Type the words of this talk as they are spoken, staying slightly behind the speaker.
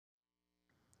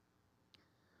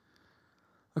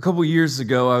A couple years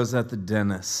ago, I was at the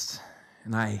dentist,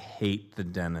 and I hate the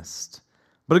dentist.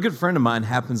 But a good friend of mine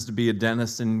happens to be a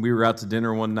dentist, and we were out to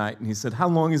dinner one night, and he said, "How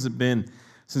long has it been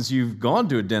since you've gone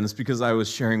to a dentist?" Because I was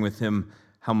sharing with him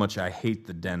how much I hate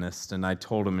the dentist, and I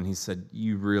told him, and he said,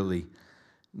 "You really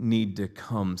need to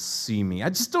come see me." I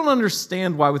just don't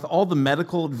understand why, with all the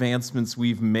medical advancements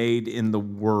we've made in the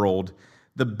world,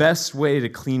 the best way to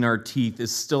clean our teeth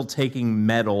is still taking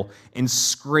metal and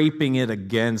scraping it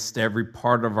against every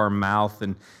part of our mouth.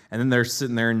 And then they're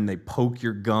sitting there and they poke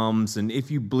your gums. And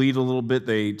if you bleed a little bit,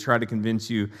 they try to convince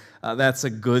you that's a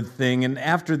good thing. And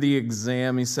after the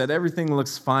exam, he said, "Everything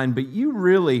looks fine, but you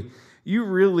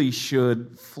really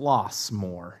should floss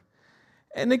more."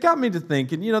 And it got me to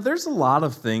thinking, there's a lot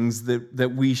of things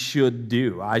that we should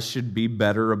do. I should be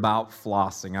better about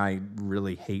flossing. I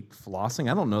really hate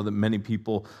flossing. I don't know that many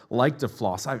people like to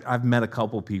floss. I've met a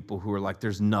couple people who are like,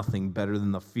 there's nothing better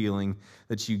than the feeling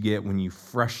that you get when you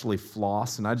freshly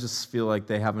floss, and I just feel like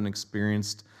they haven't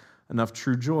experienced enough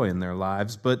true joy in their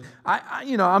lives. But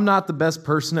I'm not the best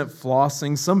person at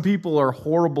flossing. Some people are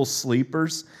horrible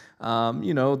sleepers.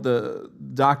 The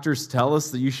doctors tell us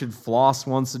that you should floss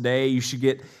once a day. You should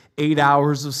get 8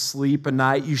 hours of sleep a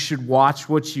night. You should watch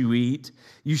what you eat.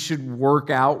 You should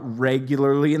work out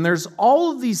regularly. And there's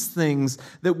all of these things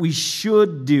that we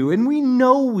should do, and we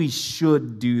know we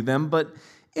should do them. But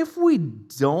if we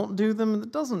don't do them,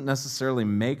 it doesn't necessarily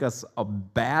make us a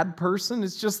bad person.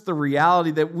 It's just the reality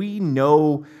that we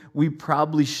know we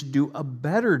probably should do a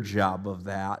better job of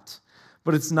that.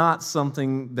 But it's not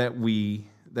something that we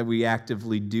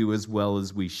actively do as well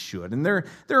as we should. And there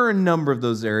are a number of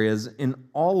those areas in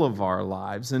all of our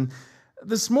lives. And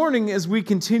this morning, as we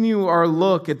continue our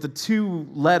look at the two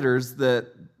letters that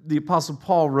the Apostle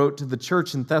Paul wrote to the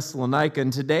church in Thessalonica,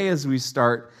 and today as we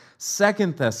start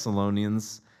 2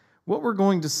 Thessalonians, what we're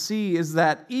going to see is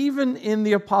that even in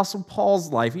the Apostle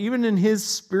Paul's life, even in his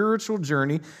spiritual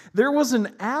journey, there was an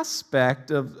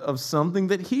aspect of something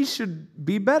that he should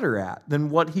be better at than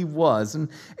what he was. And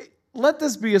let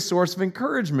this be a source of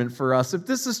encouragement for us. If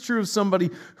this is true of somebody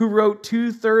who wrote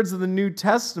 2/3 of the New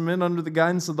Testament under the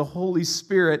guidance of the Holy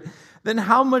Spirit, then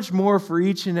how much more for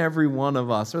each and every one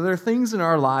of us? Are there things in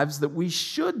our lives that we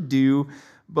should do,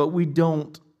 but we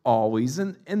don't always?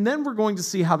 And then we're going to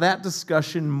see how that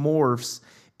discussion morphs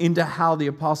into how the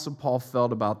Apostle Paul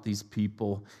felt about these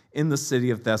people in the city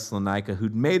of Thessalonica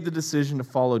who'd made the decision to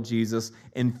follow Jesus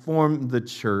and formed the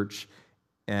church,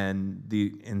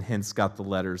 and hence got the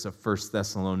letters of 1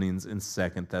 Thessalonians and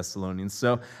 2 Thessalonians.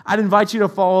 So I'd invite you to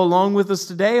follow along with us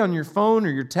today on your phone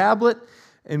or your tablet,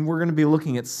 and we're going to be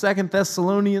looking at 2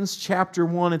 Thessalonians chapter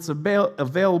 1. It's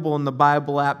available in the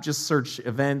Bible app. Just search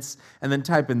events and then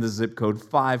type in the zip code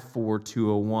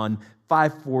 54201.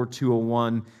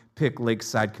 54201. Pick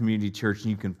Lakeside Community Church,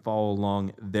 and you can follow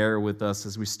along there with us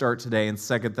as we start today in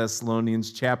 2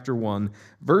 Thessalonians chapter 1,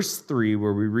 verse 3,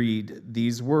 where we read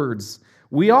these words: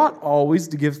 "We ought always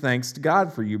to give thanks to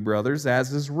God for you, brothers,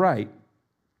 as is right,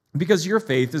 because your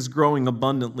faith is growing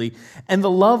abundantly, and the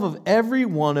love of every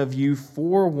one of you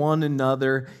for one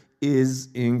another is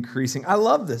increasing." I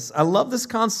love this. I love this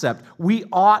concept. We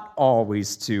ought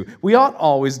always to. We ought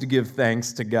always to give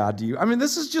thanks to God. To you. I mean,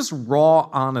 this is just raw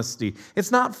honesty.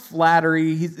 It's not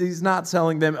flattery. He's not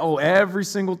telling them, "Oh, every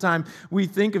single time we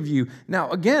think of you." Now,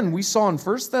 again, we saw in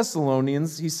 1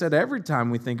 Thessalonians, he said, every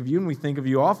time we think of you, and we think of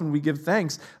you often, we give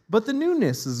thanks. But the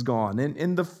newness is gone,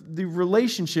 and the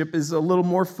relationship is a little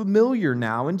more familiar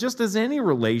now. And just as any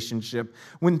relationship,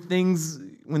 when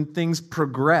things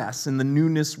progress and the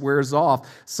newness wears off,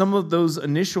 some of those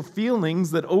initial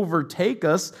feelings that overtake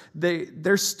us,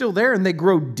 they're still there and they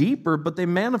grow deeper, but they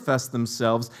manifest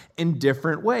themselves in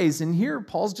different ways. And here,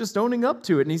 Paul's just owning up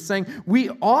to it, and he's saying we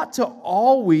ought to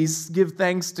always give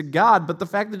thanks to God, but the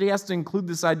fact that he has to include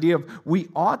this idea of we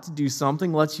ought to do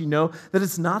something lets you know that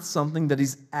it's not something that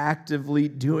he's actively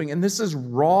doing. And this is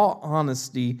raw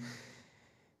honesty.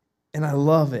 And I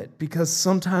love it because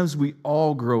sometimes we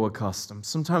all grow accustomed.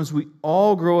 Sometimes we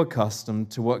all grow accustomed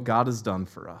to what God has done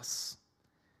for us.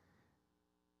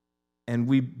 And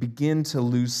we begin to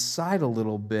lose sight a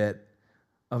little bit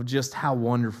of just how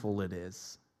wonderful it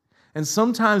is. And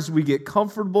sometimes we get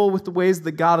comfortable with the ways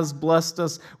that God has blessed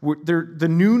us. The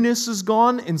newness is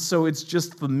gone, and so it's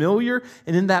just familiar.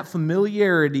 And in that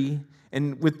familiarity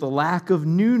and with the lack of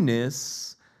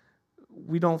newness,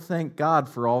 we don't thank God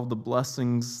for all the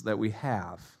blessings that we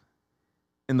have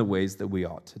in the ways that we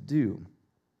ought to do.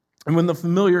 And when the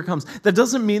familiar comes, that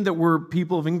doesn't mean that we're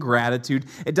people of ingratitude.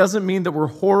 It doesn't mean that we're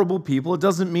horrible people. It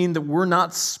doesn't mean that we're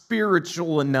not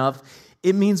spiritual enough.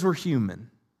 It means we're human.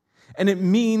 And it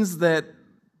means that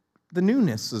the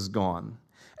newness is gone.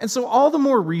 And so all the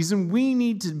more reason we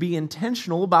need to be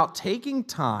intentional about taking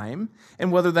time,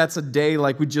 and whether that's a day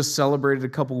like we just celebrated a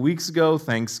couple weeks ago,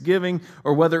 Thanksgiving,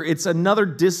 or whether it's another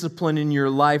discipline in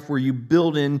your life where you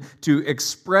build in to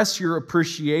express your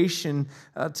appreciation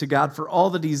to God for all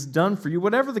that He's done for you,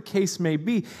 whatever the case may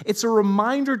be, it's a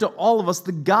reminder to all of us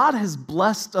that God has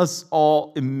blessed us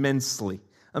all immensely.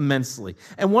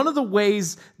 And one of the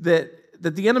ways that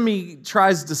the enemy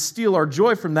tries to steal our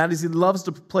joy from that is he loves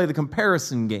to play the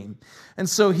comparison game. And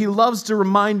so he loves to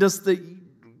remind us that,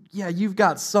 yeah, you've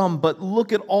got some, but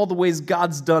look at all the ways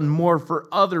God's done more for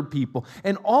other people.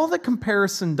 And all that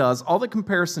comparison does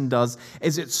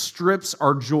is it strips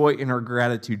our joy and our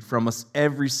gratitude from us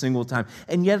every single time.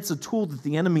 And yet it's a tool that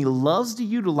the enemy loves to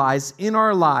utilize in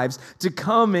our lives to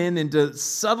come in and to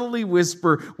subtly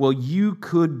whisper, well, you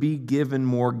could be given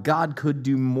more. God could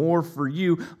do more for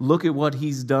you. Look at what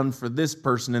He's done for this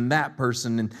person and that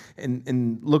person,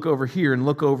 and look over here and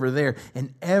look over there.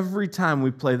 And every time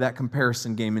we play that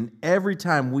comparison game, and every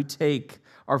time we take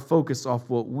our focus off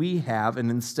what we have and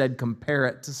instead compare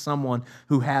it to someone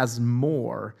who has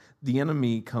more, the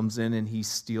enemy comes in and he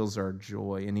steals our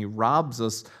joy and he robs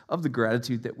us of the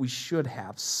gratitude that we should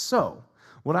have. So,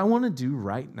 what I want to do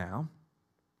right now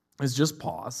is just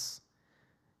pause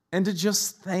and to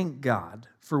just thank God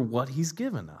for what He's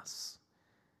given us.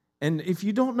 And if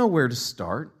you don't know where to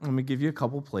start, let me give you a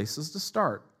couple places to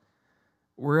start.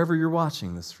 Wherever you're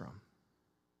watching this from.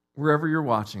 Wherever you're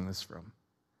watching this from.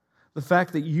 The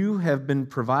fact that you have been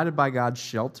provided by God's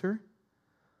shelter,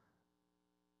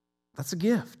 that's a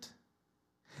gift.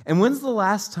 And when's the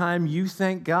last time you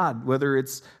thank God? Whether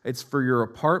it's for your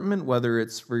apartment, whether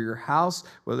it's for your house,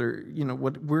 whether,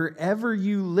 wherever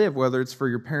you live, whether it's for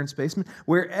your parents' basement,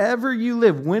 wherever you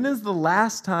live, when is the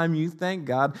last time you thank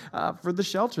God for the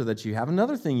shelter that you have?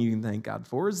 Another thing you can thank God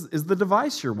for is the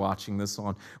device you're watching this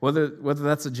on. Whether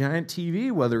that's a giant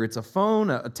TV, whether it's a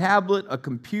phone, a tablet, a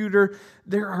computer,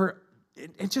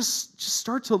 and just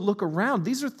start to look around.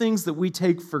 These are things that we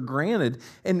take for granted,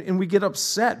 and we get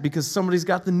upset because somebody's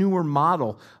got the newer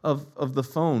model of the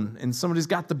phone, and somebody's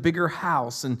got the bigger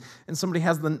house, and somebody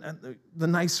has the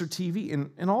nicer TV,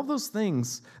 and all those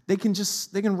things, they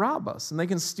can rob us, and they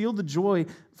can steal the joy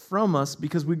from us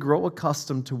because we grow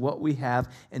accustomed to what we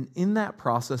have, and in that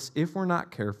process, if we're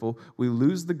not careful, we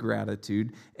lose the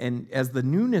gratitude, and as the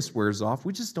newness wears off,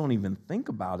 we just don't even think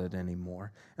about it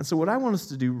anymore. And so what I want us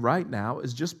to do right now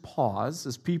is just pause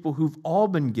as people who've all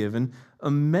been given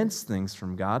immense things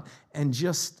from God and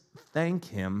just thank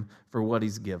Him for what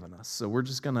He's given us. So we're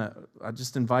just I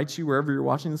just invite you, wherever you're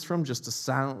watching this from, just to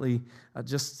silently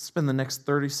just spend the next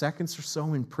 30 seconds or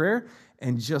so in prayer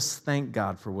and just thank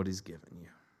God for what He's given you.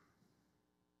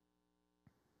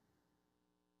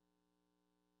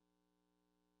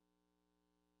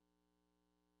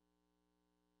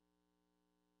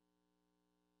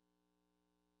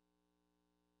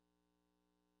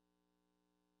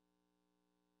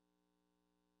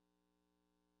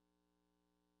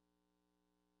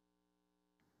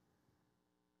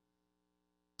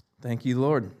 Thank you,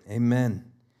 Lord. Amen.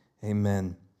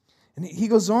 Amen. And he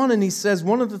goes on and he says,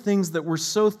 one of the things that we're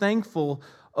so thankful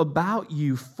about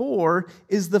you for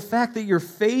is the fact that your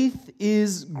faith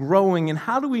is growing. And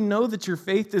how do we know that your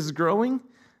faith is growing?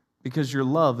 Because your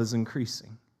love is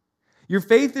increasing. Your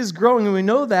faith is growing, and we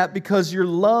know that because your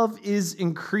love is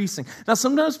increasing. Now,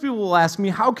 sometimes people will ask me,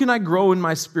 how can I grow in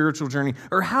my spiritual journey?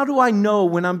 Or how do I know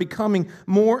when I'm becoming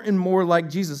more and more like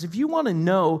Jesus? If you want to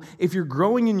know if you're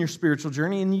growing in your spiritual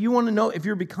journey, and you want to know if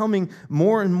you're becoming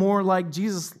more and more like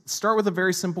Jesus, start with a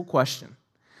very simple question.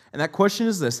 And that question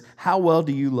is this: how well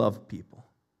do you love people?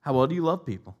 How well do you love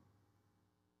people?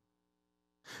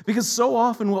 Because so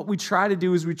often what we try to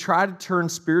do is we try to turn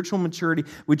spiritual maturity,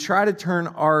 we try to turn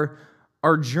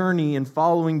our journey in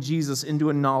following Jesus into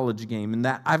a knowledge game, and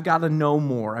that I've got to know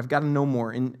more.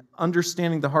 And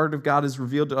understanding the heart of God as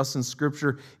revealed to us in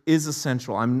Scripture is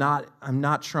essential. I'm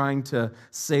not trying to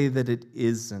say that it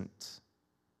isn't.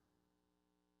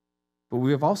 But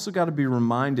we have also got to be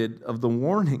reminded of the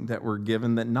warning that we're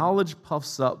given that knowledge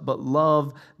puffs up, but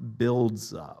love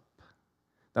builds up.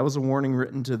 That was a warning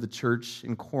written to the church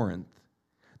in Corinth.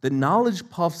 That knowledge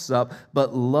puffs up,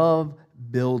 but love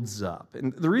builds up.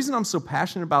 And the reason I'm so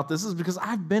passionate about this is because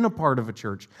I've been a part of a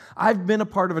church. I've been a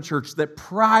part of a church that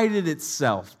prided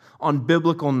itself on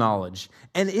biblical knowledge.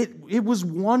 And it was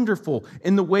wonderful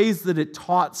in the ways that it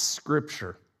taught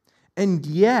And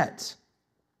yet,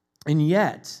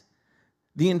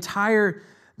 the entire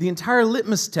The entire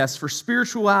litmus test for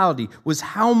spirituality was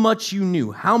how much you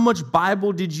knew. How much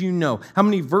Bible did you know? How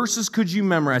many verses could you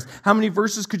memorize? How many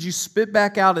verses could you spit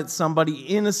back out at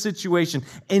somebody in a situation?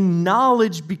 And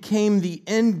knowledge became the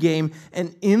end game.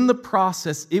 And in the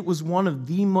process, it was one of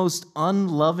the most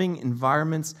unloving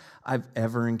environments I've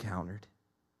ever encountered.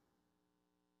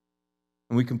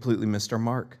 And we completely missed our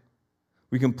mark.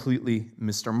 We completely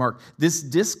missed our mark. This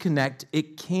disconnect,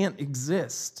 it can't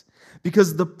exist.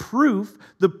 Because the proof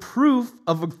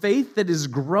of a faith that is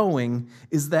growing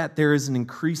is that there is an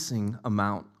increasing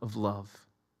amount of love.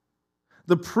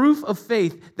 The proof of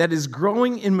faith that is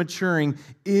growing and maturing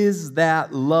is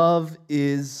that love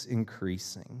is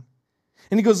increasing.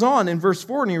 And he goes on in verse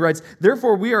 4 and he writes,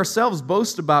 "Therefore we ourselves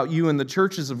boast about you in the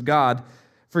churches of God,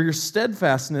 for your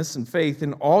steadfastness and faith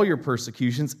in all your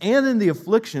persecutions and in the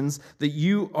afflictions that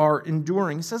you are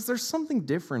enduring." He says there's something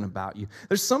different about you.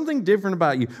 There's something different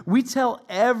about you. We tell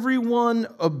everyone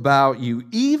about you,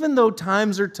 even though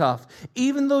times are tough,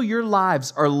 even though your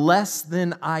lives are less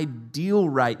than ideal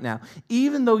right now,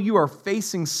 even though you are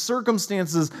facing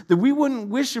circumstances that we wouldn't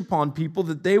wish upon people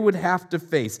that they would have to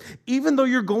face, even though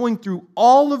you're going through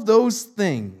all of those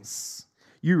things,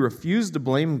 you refuse to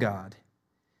blame God.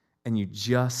 And you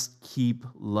just keep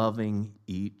loving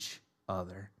each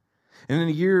other. And in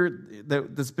a year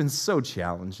that's been so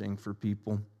challenging for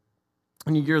people,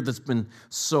 in a year that's been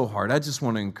so hard, I just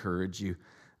want to encourage you,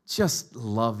 just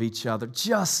love each other.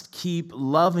 Just keep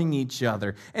loving each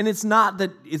other. And it's not that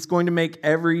it's going to make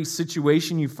every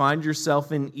situation you find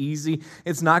yourself in easy.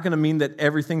 It's not going to mean that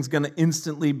everything's going to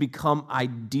instantly become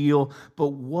ideal. But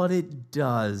what it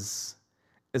does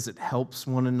is it helps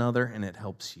one another and it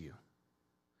helps you.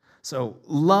 So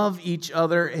love each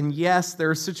other, and yes, there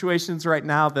are situations right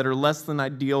now that are less than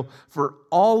ideal for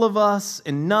all of us,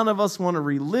 and none of us want to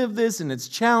relive this, and it's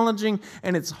challenging,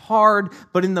 and it's hard,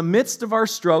 but in the midst of our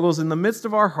struggles, in the midst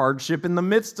of our hardship, in the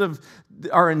midst of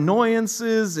our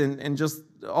annoyances, and just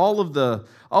all of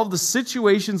the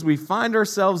situations we find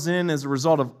ourselves in as a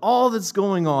result of all that's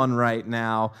going on right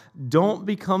now, don't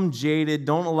become jaded,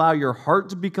 don't allow your heart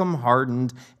to become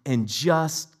hardened, and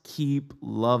just keep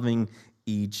loving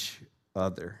each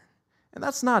other. And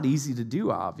that's not easy to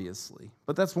do, obviously,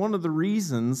 but that's one of the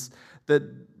reasons that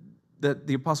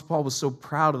the Apostle Paul was so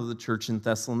proud of the church in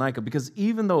Thessalonica, because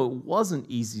even though it wasn't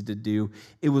easy to do,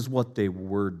 it was what they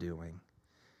were doing.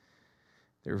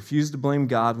 They refused to blame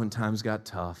God when times got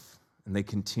tough, and they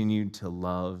continued to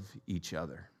love each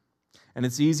other. And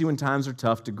it's easy when times are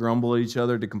tough to grumble at each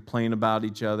other, to complain about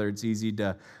each other. It's easy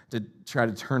to try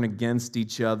to turn against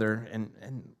each other,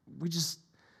 and we just...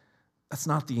 That's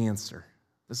not the answer.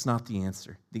 That's not the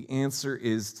answer. The answer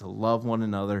is to love one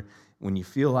another when you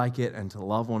feel like it, and to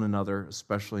love one another,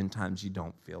 especially in times you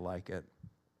don't feel like it.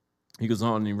 He goes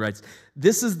on and he writes,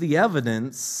 "This is the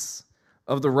evidence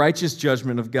of the righteous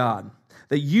judgment of God,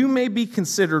 that you may be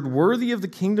considered worthy of the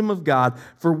kingdom of God,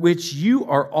 for which you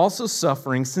are also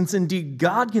suffering, since indeed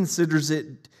God considers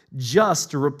it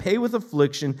just to repay with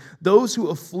affliction those who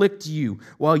afflict you.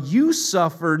 While you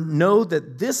suffer, know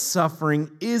that this suffering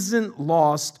isn't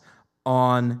lost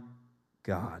on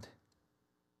God."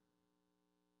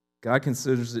 God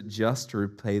considers it just to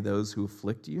repay those who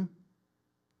afflict you.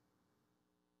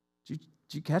 Did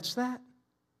you catch that?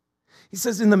 He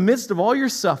says, in the midst of all your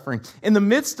suffering, in the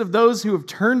midst of those who have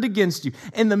turned against you,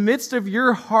 in the midst of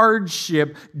your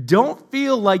hardship, don't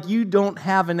feel like you don't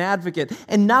have an advocate.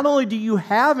 And not only do you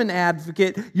have an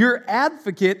advocate, your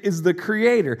advocate is the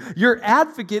Creator. Your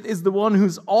advocate is the one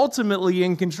who's ultimately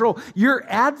in control. Your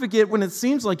advocate when it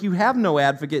seems like you have no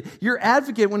advocate. Your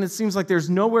advocate when it seems like there's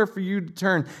nowhere for you to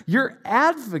turn. Your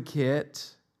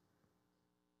advocate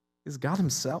is God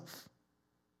Himself.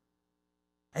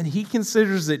 And He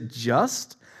considers it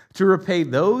just to repay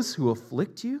those who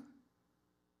afflict you?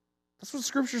 That's what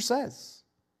Scripture says.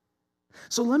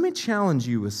 So let me challenge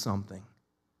you with something.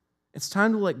 It's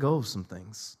time to let go of some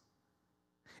things.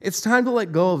 It's time to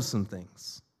let go of some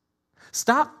things.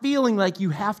 Stop feeling like you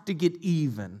have to get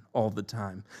even all the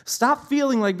time. Stop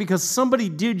feeling like because somebody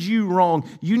did you wrong,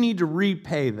 you need to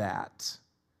repay that.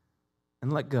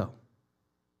 And let go.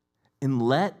 And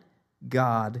let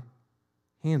God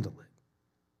handle it.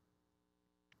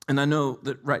 And I know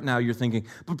that right now you're thinking,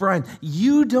 but Brian,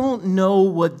 you don't know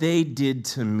what they did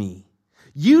to me.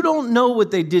 You don't know what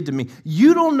they did to me.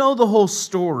 You don't know the whole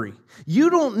story. You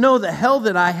don't know the hell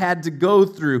that I had to go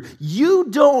through. You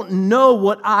don't know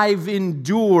what I've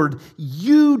endured.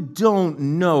 You don't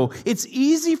know. It's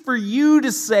easy for you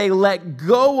to say, let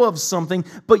go of something,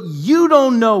 but you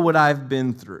don't know what I've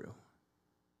been through.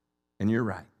 And you're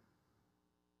right.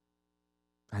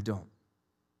 I don't.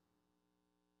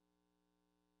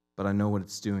 but I know what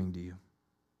it's doing to you.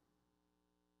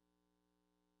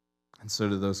 And so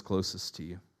do those closest to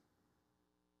you,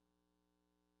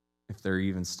 if they're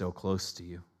even still close to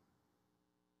you.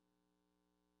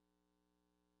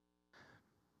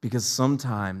 Because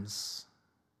sometimes,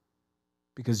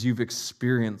 because you've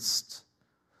experienced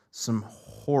some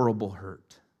horrible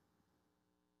hurt,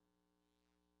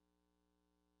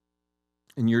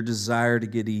 in your desire to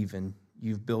get even,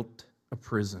 you've built a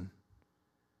prison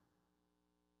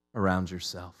around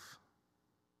yourself.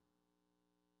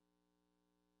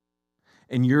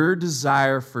 And your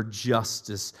desire for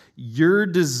justice, your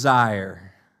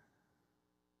desire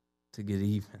to get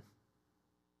even,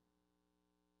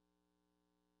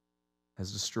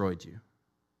 has destroyed you.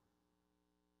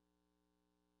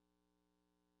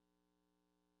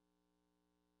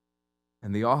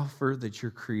 And the offer that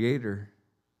your Creator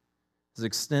has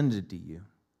extended to you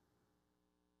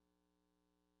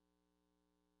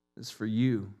is for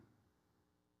you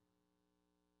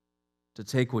to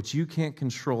take what you can't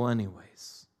control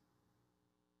anyways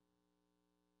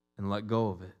and let go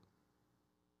of it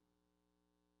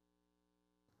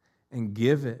and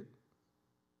give it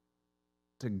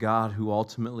to God, who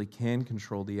ultimately can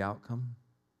control the outcome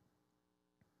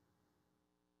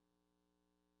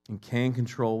and can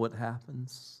control what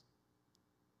happens,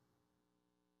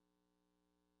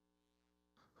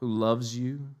 who loves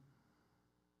you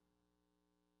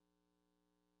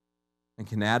and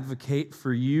can advocate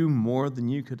for you more than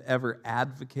you could ever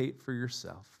advocate for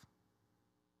yourself.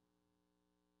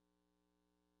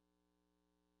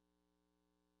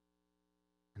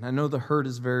 And I know the hurt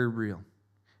is very real,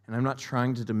 and I'm not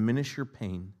trying to diminish your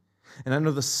pain. And I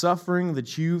know the suffering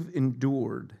that you've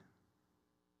endured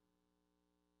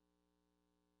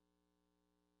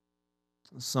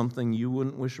is something you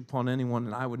wouldn't wish upon anyone,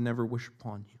 and I would never wish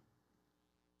upon you.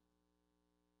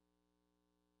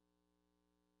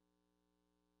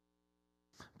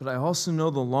 But I also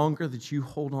know the longer that you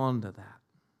hold on to that,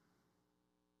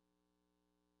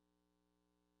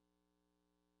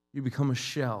 you become a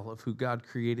shell of who God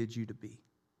created you to be.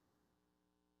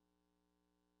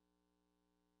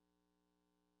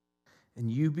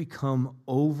 And you become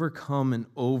overcome and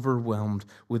overwhelmed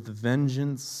with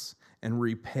vengeance and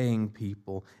repaying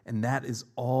people, and that is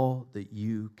all that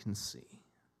you can see.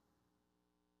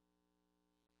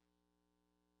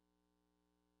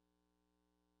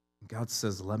 God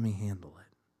says, let me handle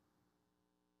it.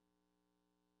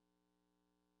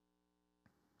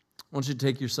 I want you to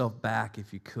take yourself back,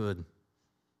 if you could.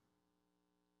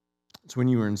 It's when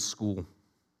you were in school.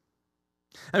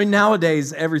 I mean,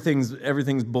 nowadays, everything's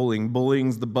bullying.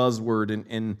 Bullying's the buzzword,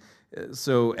 and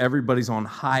so everybody's on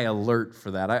high alert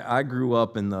for that. I grew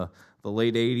up in the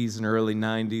late 80s and early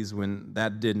 90s when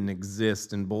that didn't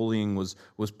exist, and bullying was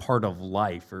part of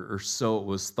life, or so it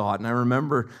was thought. And I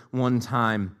remember one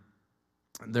time,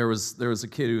 there was a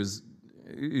kid who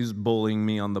was bullying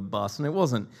me on the bus, and it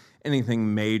wasn't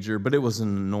anything major, but it was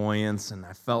an annoyance, and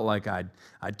I felt like I'd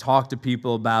talked to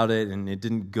people about it, and it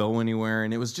didn't go anywhere,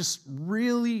 and it was just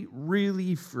really,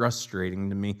 really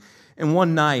frustrating to me. And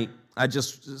one night,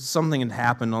 something had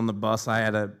happened on the bus. I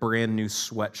had a brand new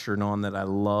sweatshirt on that I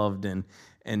loved,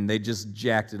 and they just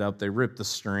jacked it up. They ripped the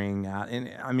string out.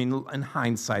 And I mean, in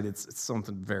hindsight, it's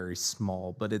something very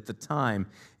small. But at the time,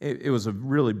 it was a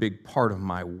really big part of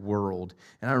my world.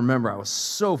 And I remember I was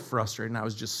so frustrated, and I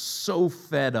was just so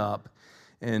fed up.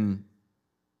 And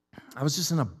I was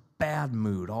just in a bad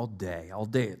mood all day. All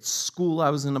day at school, I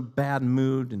was in a bad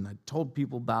mood, and I told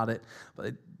people about it, but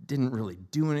it didn't really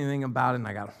do anything about it. And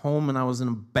I got home, and I was in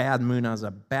a bad mood. And I was in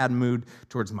a bad mood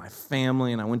towards my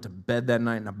family, and I went to bed that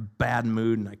night in a bad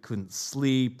mood, and I couldn't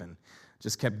sleep, and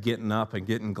just kept getting up and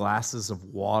getting glasses of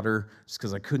water just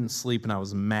because I couldn't sleep, and I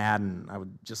was mad, and I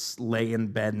would just lay in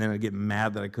bed, and then I'd get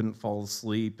mad that I couldn't fall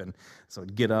asleep, and so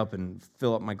I'd get up and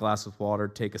fill up my glass with water,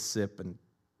 take a sip, and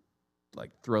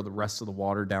like throw the rest of the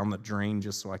water down the drain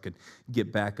just so I could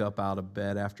get back up out of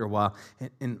bed after a while.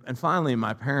 And finally,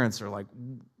 my parents are like,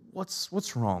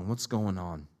 what's wrong? What's going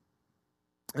on?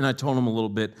 And I told them a little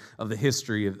bit of the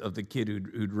history of the kid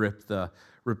who'd ripped the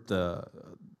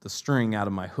string out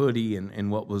of my hoodie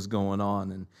and what was going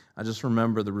on. And I just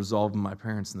remember the resolve of my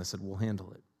parents, and they said, we'll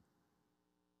handle it.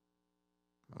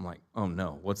 I'm like, oh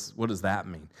no, what does that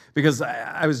mean? Because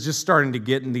I was just starting to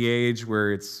get in the age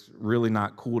where it's really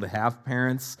not cool to have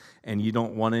parents, and you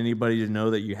don't want anybody to know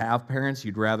that you have parents.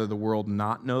 You'd rather the world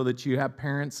not know that you have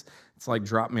parents. It's like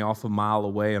drop me off a mile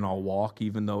away and I'll walk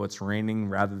even though it's raining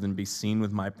rather than be seen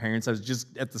with my parents. I was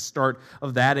just at the start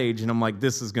of that age, and I'm like,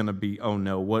 this is going to be, oh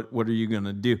no, what are you going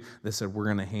to do? They said, we're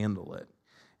going to handle it.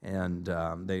 And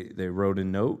they wrote a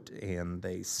note, and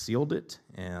they sealed it,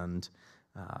 and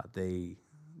They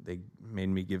made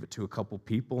me give it to a couple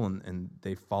people, and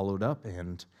they followed up,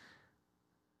 and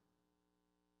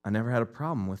I never had a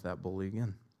problem with that bully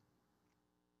again.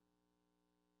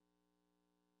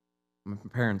 My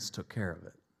parents took care of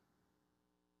it.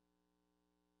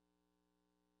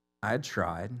 I had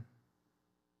tried.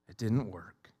 It didn't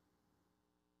work.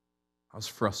 I was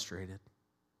frustrated.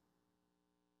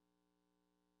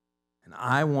 And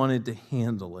I wanted to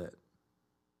handle it.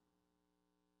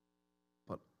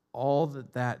 But all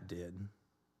that did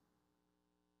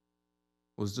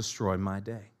was destroy my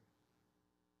day.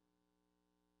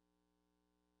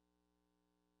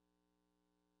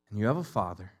 And you have a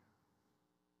Father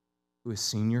who has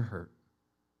seen your hurt.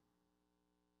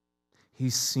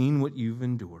 He's seen what you've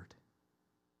endured.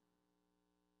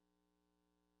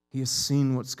 He has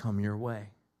seen what's come your way.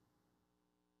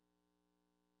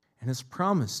 And his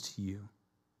promise to you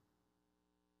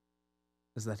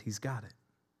is that he's got it.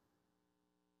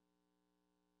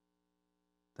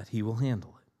 That he will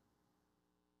handle it.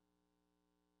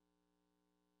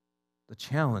 The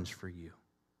challenge for you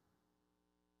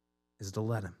is to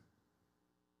let him.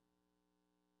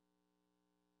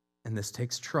 And this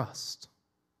takes trust.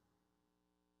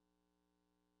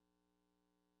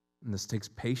 And this takes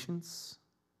patience.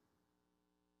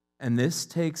 And this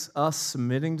takes us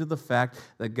submitting to the fact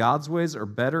that God's ways are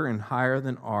better and higher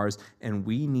than ours, and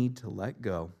we need to let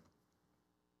go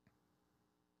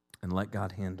and let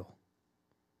God handle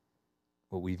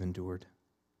what we've endured.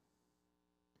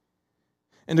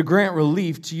 And to grant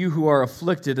relief to you who are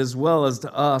afflicted as well as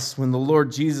to us when the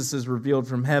Lord Jesus is revealed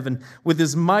from heaven with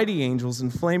his mighty angels in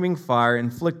flaming fire,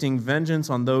 inflicting vengeance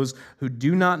on those who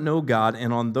do not know God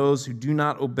and on those who do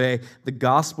not obey the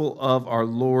gospel of our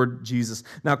Lord Jesus.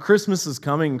 Now, Christmas is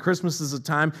coming, and Christmas is a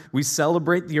time we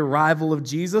celebrate the arrival of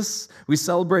Jesus. We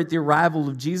celebrate the arrival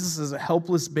of Jesus as a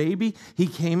helpless baby. He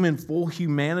came in full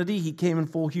humanity. He came in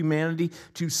full humanity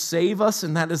to save us,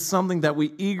 and that is something that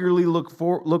we eagerly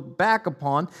look back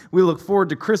upon. We look forward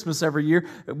to Christmas every year,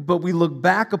 but we look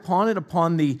back upon it,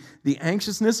 upon the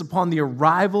anxiousness, upon the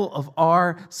arrival of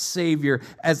our Savior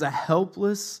as a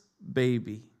helpless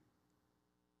baby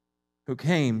who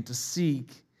came to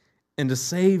seek and to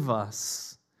save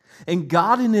us. And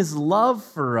God, in his love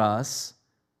for us,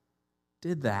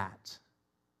 did that.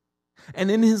 And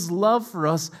in his love for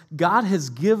us, God has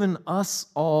given us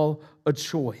all a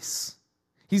choice.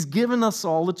 He's given us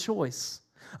all a choice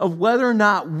of whether or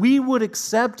not we would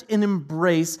accept and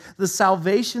embrace the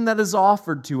salvation that is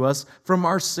offered to us from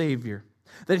our Savior.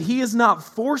 That he has not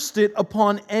forced it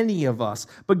upon any of us,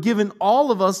 but given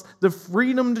all of us the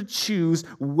freedom to choose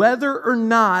whether or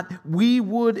not we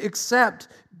would accept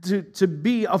to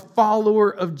be a follower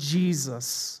of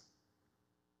Jesus.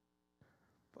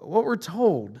 But what we're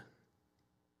told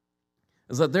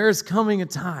is that there is coming a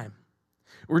time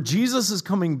where Jesus is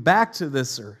coming back to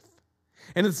this earth.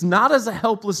 And it's not as a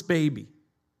helpless baby.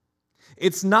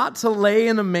 It's not to lay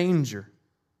in a manger.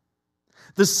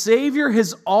 The Savior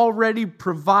has already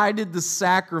provided the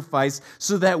sacrifice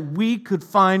so that we could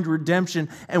find redemption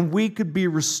and we could be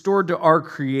restored to our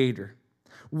Creator.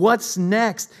 What's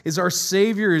next is our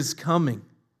Savior is coming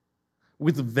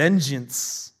with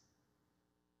vengeance.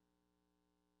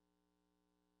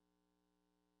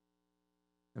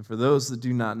 And for those that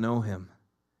do not know him,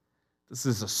 this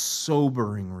is a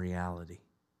sobering reality.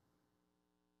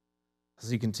 As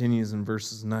he continues in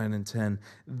verses 9 and 10,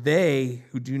 they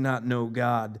who do not know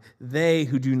God, they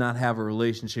who do not have a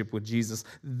relationship with Jesus,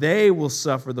 they will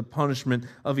suffer the punishment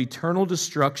of eternal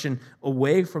destruction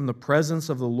away from the presence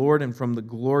of the Lord and from the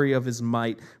glory of his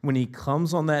might when he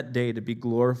comes on that day to be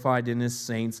glorified in his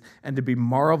saints and to be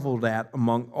marveled at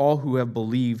among all who have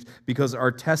believed, because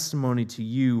our testimony to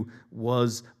you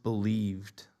was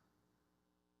believed.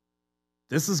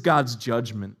 This is God's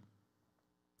judgment.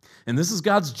 And this is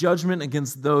God's judgment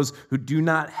against those who do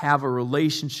not have a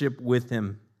relationship with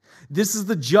him. This is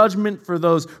the judgment for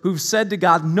those who've said to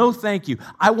God, no, thank you.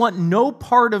 I want no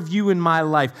part of you in my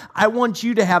life. I want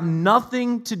you to have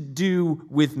nothing to do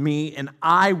with me, and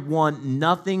I want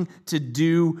nothing to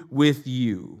do with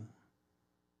you.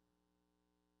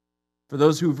 For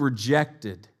those who've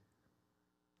rejected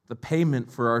the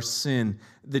payment for our sin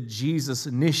that Jesus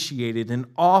initiated and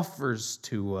offers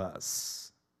to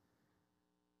us.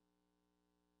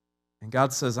 And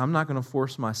God says, I'm not going to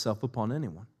force myself upon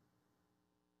anyone.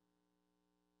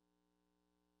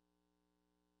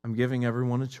 I'm giving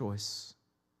everyone a choice.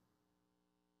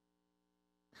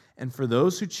 And for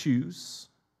those who choose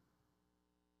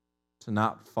to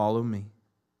not follow me,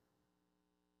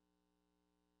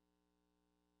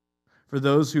 for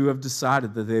those who have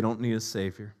decided that they don't need a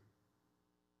Savior,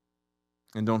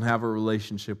 and don't have a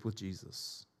relationship with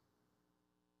Jesus.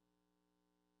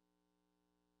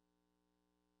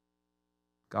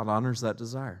 God honors that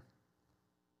desire.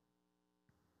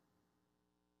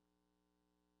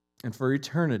 And for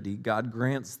eternity, God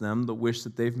grants them the wish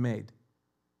that they've made,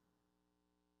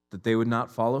 that they would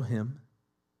not follow Him,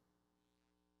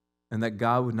 and that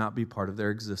God would not be part of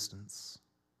their existence.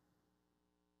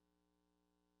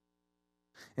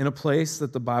 In a place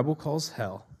that the Bible calls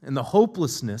hell, and the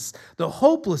hopelessness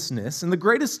and the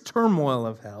greatest turmoil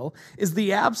of hell is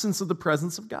the absence of the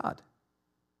presence of God.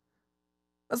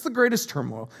 That's the greatest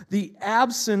turmoil, the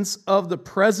absence of the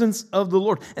presence of the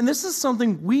Lord. And this is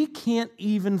something we can't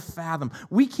even fathom.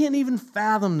 We can't even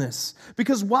fathom this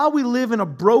because while we live in a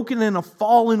broken and a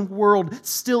fallen world,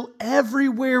 still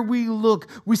everywhere we look,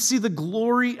 we see the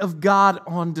glory of God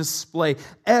on display.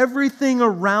 Everything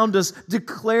around us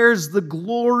declares the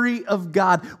glory of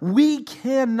God. We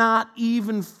cannot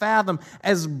even fathom,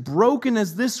 as broken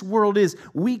as this world is,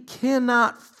 we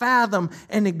cannot fathom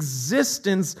an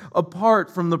existence apart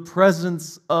from the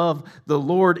presence of the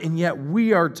Lord, and yet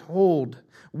we are told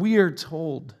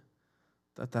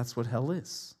that that's what hell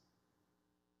is.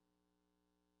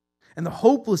 And the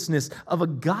hopelessness of a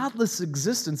godless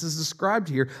existence is described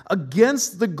here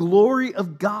against the glory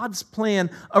of God's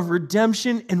plan of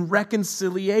redemption and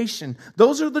reconciliation.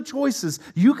 Those are the choices.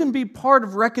 You can be part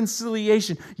of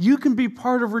reconciliation. You can be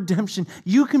part of redemption.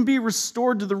 You can be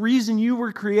restored to the reason you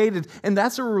were created, and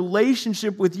that's a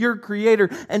relationship with your Creator,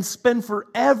 and spend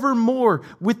forevermore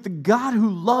with the God who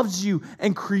loves you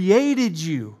and created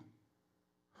you.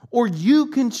 Or you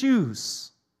can choose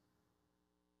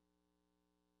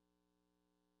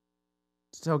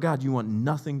tell God you want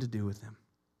nothing to do with Him.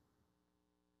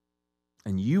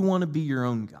 And you want to be your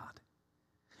own God.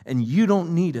 And you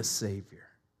don't need a Savior.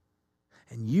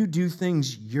 And you do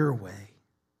things your way.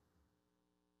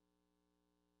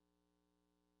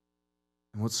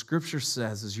 And what Scripture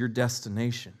says is your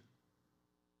destination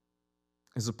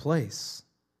is a place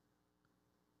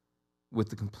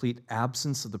with the complete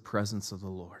absence of the presence of the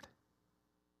Lord.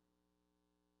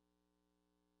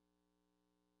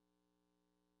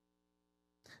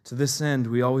 To this end,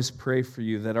 we always pray for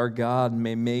you that our God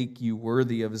may make you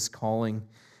worthy of His calling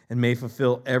and may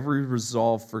fulfill every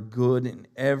resolve for good in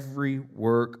every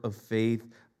work of faith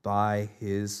by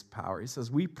His power. He says,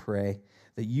 we pray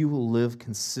that you will live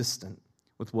consistent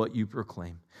with what you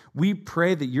proclaim. We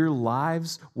pray that your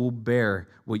lives will bear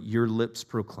what your lips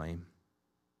proclaim.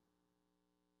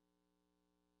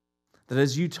 That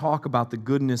as you talk about the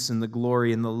goodness and the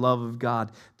glory and the love of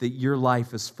God, that your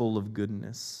life is full of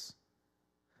goodness.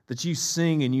 That you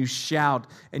sing and you shout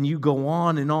and you go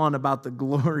on and on about the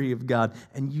glory of God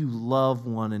and you love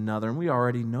one another. And we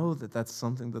already know that that's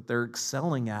something that they're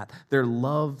excelling at, their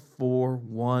love for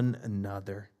one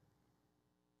another.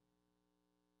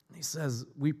 And he says,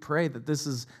 we pray that this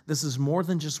is more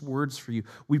than just words for you.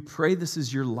 We pray this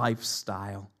is your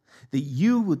lifestyle, that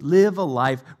you would live a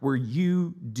life where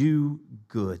you do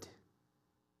good.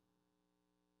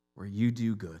 Where you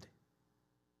do good.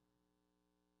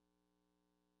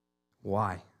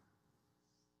 Why?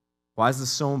 Why is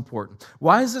this so important?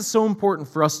 Why is it so important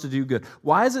for us to do good?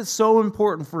 Why is it so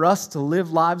important for us to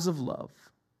live lives of love?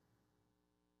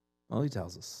 Well, he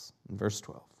tells us in verse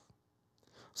 12.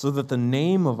 So that the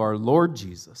name of our Lord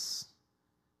Jesus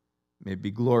may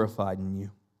be glorified in you,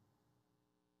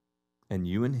 and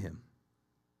you in Him,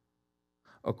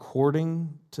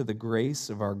 according to the grace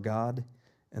of our God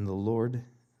and the Lord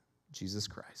Jesus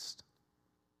Christ.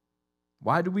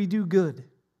 Why do we do good?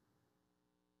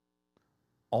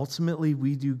 Ultimately,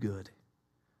 we do good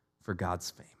for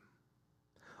God's fame.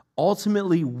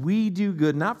 Ultimately, we do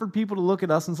good, not for people to look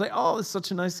at us and say, oh, he's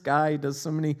such a nice guy, he does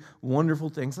so many wonderful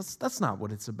things. That's not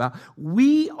what it's about.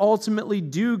 We ultimately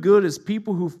do good as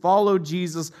people who follow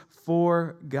Jesus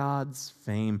for God's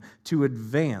fame, to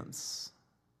advance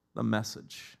the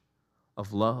message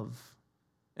of love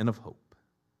and of hope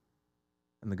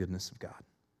and the goodness of God.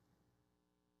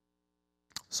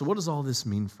 So what does all this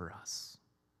mean for us?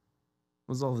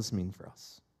 What does all this mean for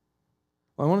us?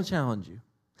 Well, I want to challenge you.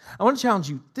 I want to challenge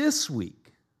you this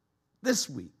week,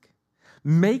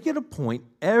 make it a point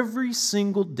every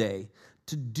single day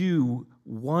to do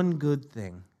one good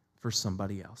thing for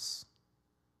somebody else.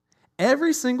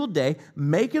 Every single day,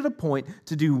 make it a point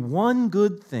to do one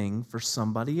good thing for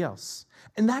somebody else.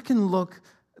 And that can look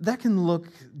that can look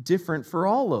different for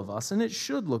all of us, and it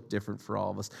should look different for all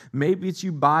of us. Maybe it's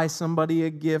you buy somebody a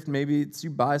gift. Maybe it's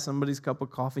you buy somebody's cup of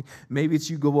coffee. Maybe it's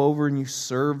you go over and you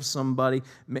serve somebody.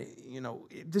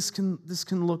 This can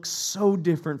look so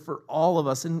different for all of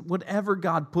us. And whatever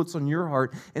God puts on your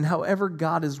heart and however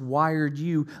God has wired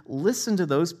you, listen to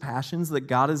those passions that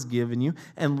God has given you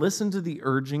and listen to the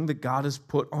urging that God has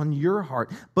put on your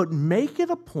heart. But make it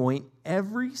a point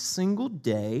every single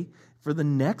day for the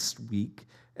next week,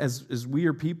 as we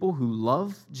are people who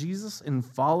love Jesus and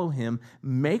follow him,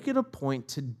 make it a point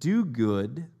to do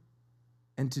good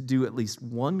and to do at least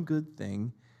one good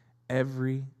thing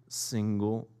every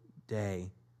single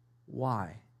day.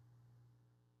 Why?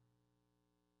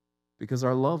 Because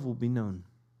our love will be known,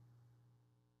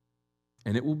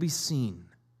 and it will be seen,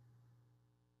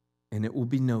 and it will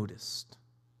be noticed.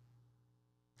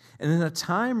 And in a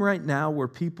time right now where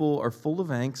people are full of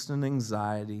angst and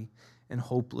anxiety and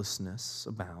hopelessness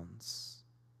abounds,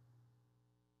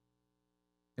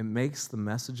 it makes the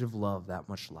message of love that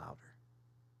much louder.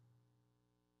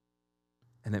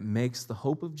 And it makes the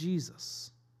hope of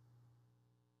Jesus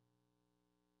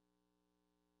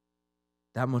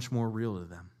that much more real to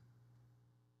them.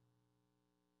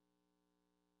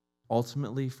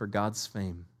 Ultimately, for God's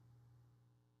fame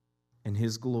and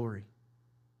his glory,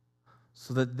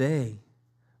 so that they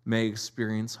may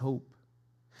experience hope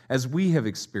as we have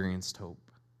experienced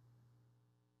hope,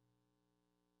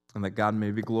 and that God may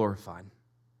be glorified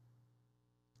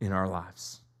in our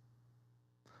lives.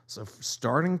 So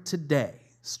starting today,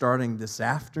 starting this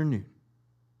afternoon,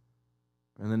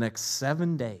 in the next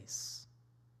 7 days,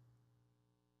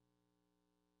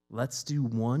 let's do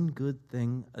one good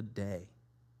thing a day.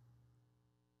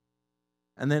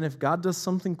 And then if God does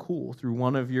something cool through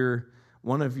one of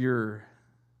your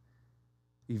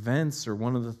events or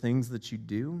one of the things that you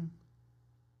do,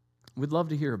 we'd love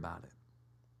to hear about it.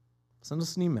 Send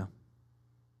us an email.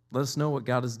 Let us know what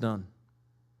God has done.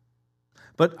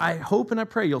 But I hope and I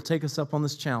pray you'll take us up on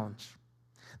this challenge,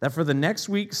 that for the next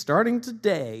week, starting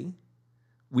today,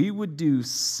 we would do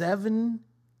 7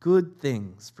 good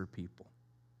things for people,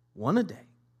 one a day,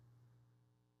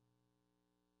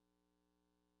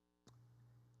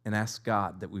 and ask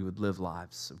God that we would live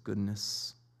lives of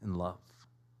goodness and love,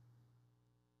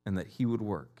 and that he would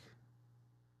work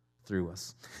through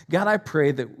us. God, I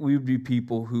pray that we would be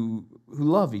people who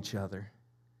love each other.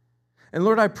 And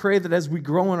Lord, I pray that as we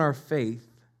grow in our faith,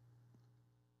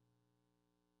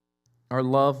 our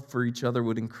love for each other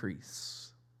would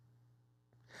increase.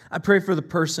 I pray for the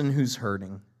person who's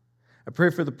hurting. I pray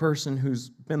for the person who's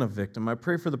been a victim. I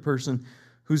pray for the person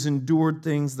who's endured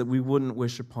things that we wouldn't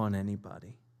wish upon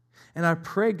anybody. And I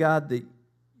pray, God, that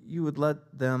you would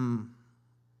let them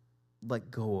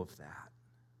let go of that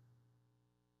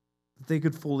they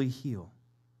could fully heal.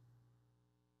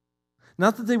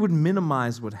 Not that they would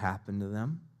minimize what happened to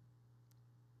them,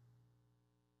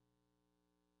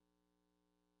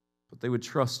 but they would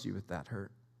trust you with that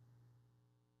hurt.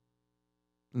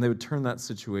 And they would turn that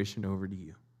situation over to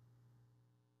you.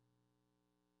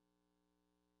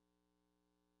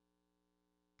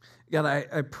 God,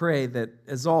 I pray that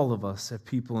as all of us have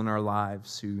people in our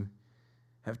lives who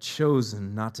have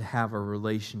chosen not to have a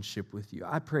relationship with you,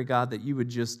 I pray, God, that you would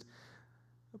just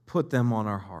put them on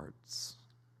our hearts.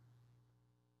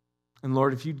 And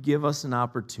Lord, if you'd give us an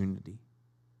opportunity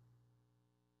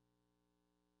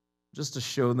just to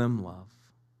show them love,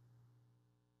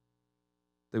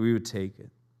 that we would take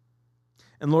it.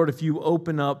 And Lord, if you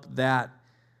open up that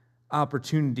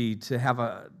opportunity to have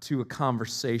a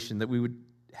conversation, that we would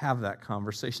have that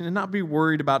conversation and not be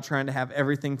worried about trying to have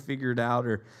everything figured out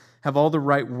or have all the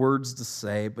right words to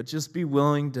say, but just be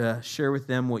willing to share with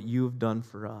them what you have done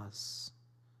for us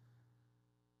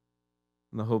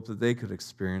and the hope that they could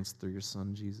experience through your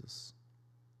Son, Jesus.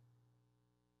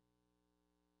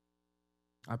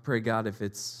 I pray, God, if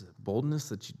it's boldness,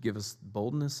 that you'd give us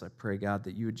boldness. I pray, God,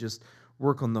 that you would just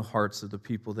work on the hearts of the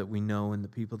people that we know and the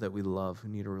people that we love who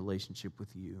need a relationship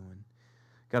with you. And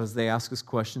God, as they ask us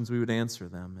questions, we would answer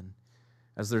them. And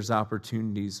as there's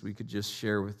opportunities, we could just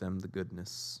share with them the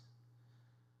goodness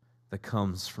that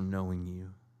comes from knowing you.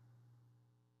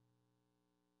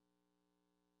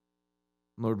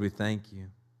 Lord, we thank you.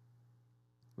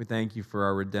 We thank you for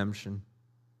our redemption.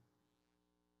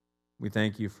 We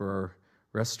thank you for our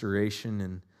restoration.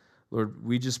 And Lord,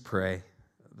 we just pray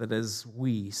that as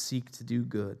we seek to do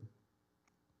good,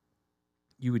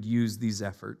 you would use these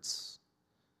efforts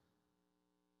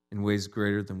in ways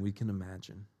greater than we can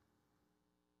imagine.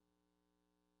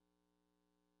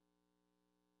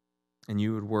 And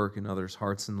you would work in others'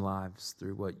 hearts and lives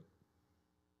through what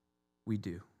we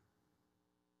do.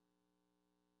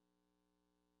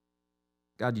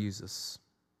 God, use us.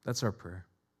 That's our prayer.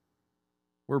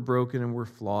 We're broken and we're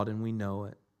flawed and we know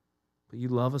it, but you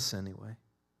love us anyway.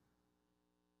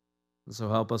 And so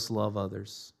help us love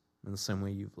others in the same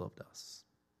way you've loved us.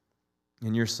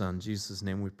 In your Son, Jesus'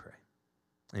 name we pray.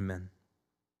 Amen.